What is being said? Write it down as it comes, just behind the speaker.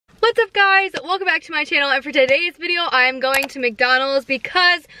guys, welcome back to my channel, and for today's video I'm going to McDonald's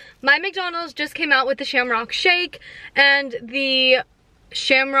because my McDonald's just came out with the Shamrock Shake and the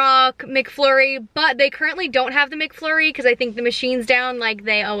Shamrock McFlurry, but they currently don't have the McFlurry because I think the machine's down like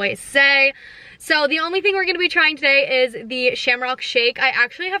they always say. So the only thing we're going to be trying today is the Shamrock Shake. I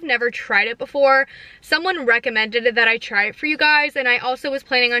actually have never tried it before. Someone recommended it that I try it for you guys, and I also was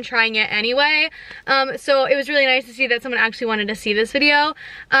planning on trying it anyway. So it was really nice to see that someone actually wanted to see this video.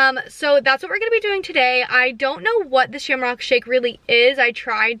 So that's what we're going to be doing today. I don't know what the Shamrock Shake really is. I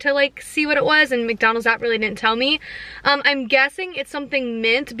tried to like see what it was, and McDonald's app really didn't tell me. I'm guessing it's something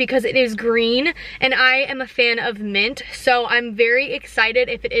mint because it is green, and I am a fan of mint. So I'm very excited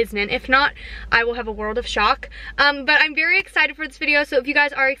if it is mint. If not, I will have a world of shock. But I'm very excited for this video, so if you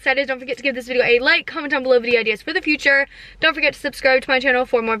guys are excited, don't forget to give this video a like, comment down below video ideas for the future. Don't forget to subscribe to my channel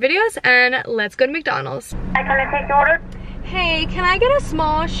for more videos, and let's go to McDonald's. Hi, can I take the order? Hey, can I get a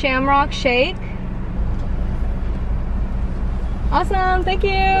small Shamrock Shake? Awesome, thank you.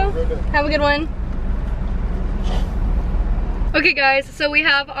 Have a good one. Okay guys, so we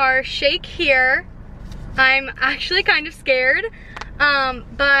have our shake here. I'm actually kind of scared,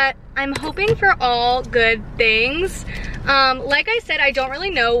 but I'm hoping for all good things. Like I said, I don't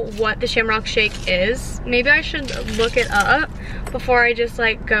really know what the Shamrock Shake is. Maybe I should look it up before I just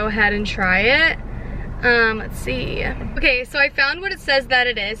like go ahead and try it. Let's see. Okay, so I found what it says that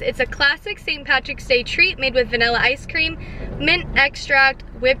it is. It's a classic St. Patrick's Day treat made with vanilla ice cream, mint extract,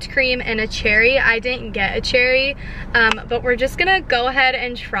 whipped cream, and a cherry. I didn't get a cherry, but we're just gonna go ahead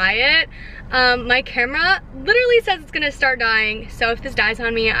and try it. My camera literally says it's gonna start dying, so if this dies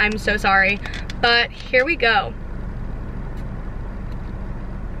on me, I'm so sorry. But here we go.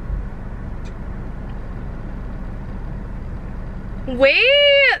 Wait!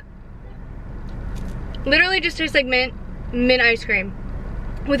 Literally just tastes like mint ice cream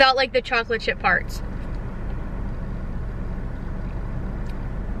without like the chocolate chip parts.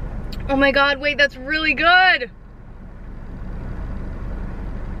 Oh my god, wait, that's really good.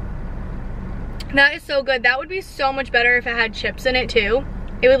 That is so good. That would be so much better if it had chips in it too.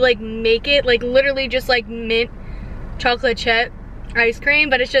 It would like make it like literally just like mint chocolate chip ice cream,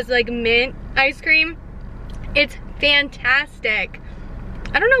 but it's just like mint ice cream. It's fantastic.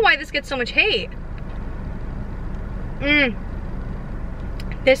 I don't know why this gets so much hate.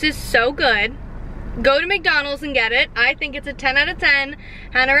 This is so good. Go to McDonald's and get it. I think it's a 10 out of 10,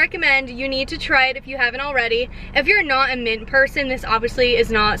 and I recommend you need to try it if you haven't already. If you're not a mint person, this obviously is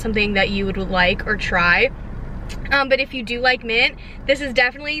not something that you would like or try. But if you do like mint, this is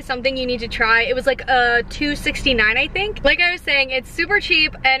definitely something you need to try. It was like $2.69, I think. Like I was saying, it's super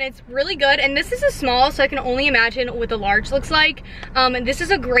cheap and it's really good. And this is a small, so I can only imagine what the large looks like. And this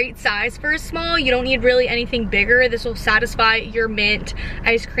is a great size for a small. You don't need really anything bigger. This will satisfy your mint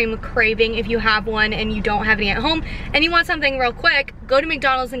ice cream craving if you have one and you don't have any at home and you want something real quick. Go to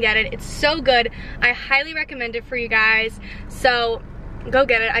McDonald's and get it. It's so good. I highly recommend it for you guys. So go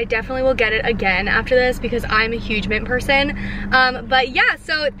get it. I definitely will get it again after this because I'm a huge mint person. But yeah,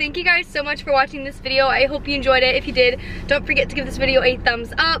 so thank you guys so much for watching this video. I hope you enjoyed it. If you did, don't forget to give this video a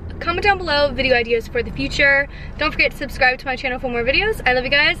thumbs up. Comment down below video ideas for the future. Don't forget to subscribe to my channel for more videos. I love you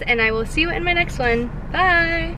guys, and I will see you in my next one. Bye!